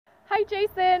Hi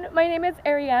Jason, my name is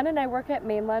Ariane and I work at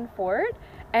Mainland Ford,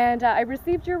 and I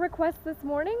received your request this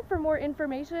morning for more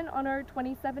information on our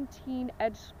 2017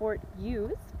 Edge Sport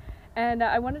used, and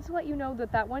I wanted to let you know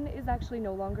that that one is actually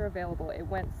no longer available. It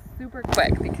went super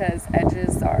quick because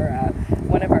Edges are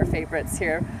one of our favorites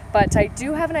here, but I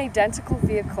do have an identical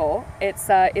vehicle. It's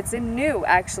in new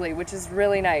actually, which is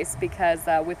really nice because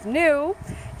with new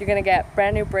you're going to get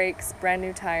brand new brakes, brand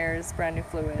new tires, brand new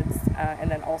fluids,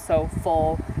 and then also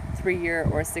full 3-year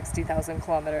or 60,000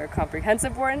 kilometer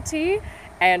comprehensive warranty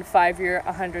and 5-year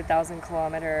 100,000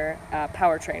 kilometer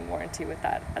powertrain warranty with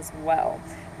that as well,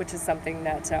 which is something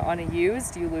that on a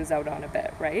used you lose out on a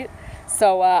bit, right?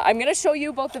 So I'm going to show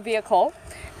you both the vehicle,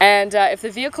 and if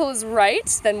the vehicle is right,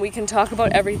 then we can talk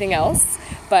about everything else,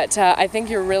 but I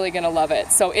think you're really going to love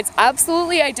it. So it's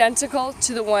absolutely identical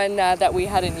to the one that we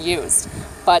had in used,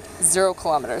 but 0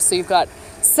 kilometers. So you've got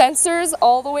sensors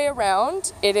all the way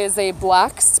around. It is a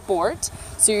black sport,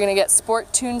 so you're going to get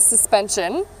sport tuned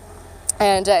suspension,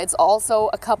 and it's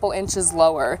also a couple inches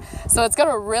lower, so it's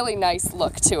got a really nice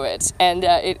look to it. And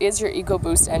it is your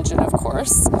EcoBoost engine, of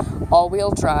course, all-wheel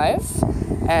drive,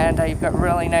 and you've got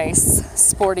really nice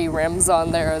sporty rims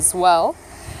on there as well.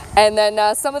 And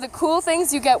then some of the cool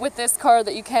things you get with this car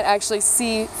that you can't actually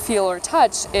see, feel, or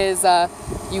touch is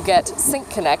you get Sync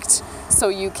Connect. So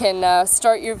you can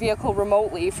start your vehicle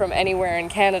remotely from anywhere in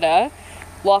Canada,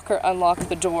 lock or unlock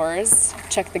the doors,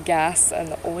 check the gas and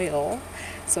the oil.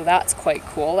 So that's quite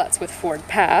cool. That's with Ford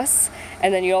Pass.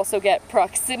 And then you also get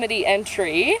proximity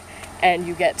entry, and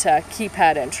you get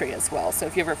keypad entry as well, so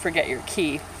if you ever forget your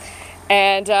key.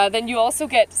 And then you also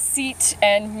get seat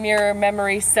and mirror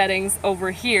memory settings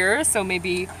over here, so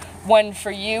maybe one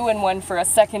for you and one for a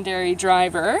secondary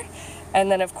driver. And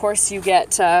then of course you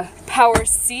get power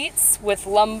seats with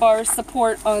lumbar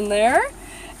support on there.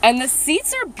 And the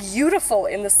seats are beautiful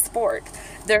in the Sport.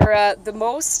 They're the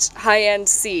most high-end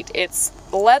seat. It's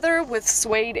leather with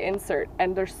suede insert,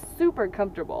 and they're super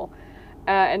comfortable.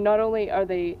 And not only are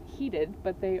they heated,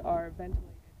 but they are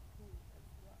ventilated cooled as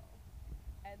well.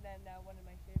 And then one of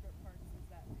my favorite parts is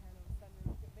that pano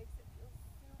sunroof. It makes it feel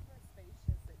super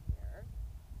spacious in here.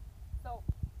 So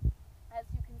as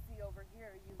you can see over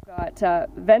here, you've got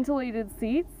ventilated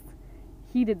seats,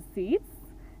 heated seats,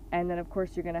 and then of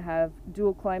course you're going to have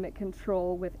dual climate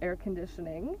control with air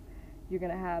conditioning. You're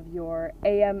going to have your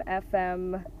AM,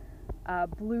 FM,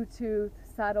 Bluetooth,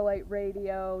 satellite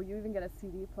radio. You even get a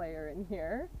CD player in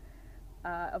here.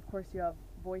 Of course you have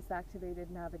voice activated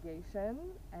navigation,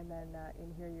 and then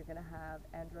in here you're going to have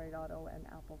Android Auto and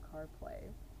Apple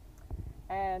CarPlay.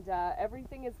 And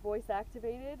everything is voice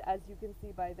activated, as you can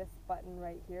see by this button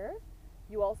right here.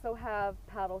 You also have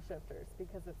paddle shifters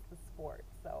because it's the Sport,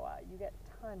 so you get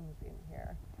tons in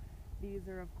here. These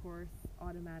are of course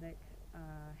automatic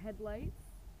headlights,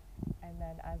 and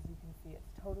then as you can see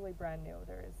it's totally brand new.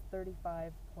 There is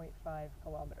 35.5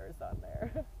 kilometers on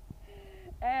there.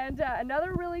 And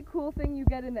another really cool thing you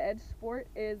get in the Edge Sport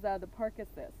is the Park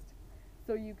Assist.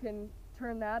 So you can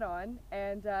turn that on,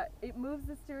 and it moves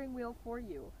the steering wheel for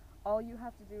you. All you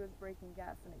have to do is brake and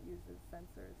gas, and it uses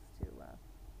sensors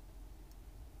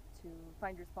to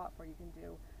find your spot for you. You can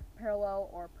do parallel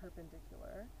or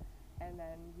perpendicular, and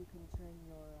then you can turn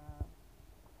your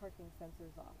parking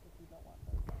sensors off if you don't want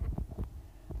those on.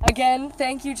 So, again,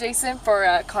 thank you Jason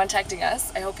for contacting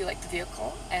us. I hope you like the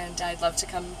vehicle, and I'd love to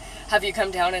have you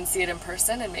come down and see it in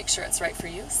person and make sure it's right for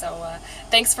you. So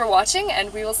thanks for watching,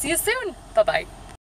 and we will see you soon. Bye-bye.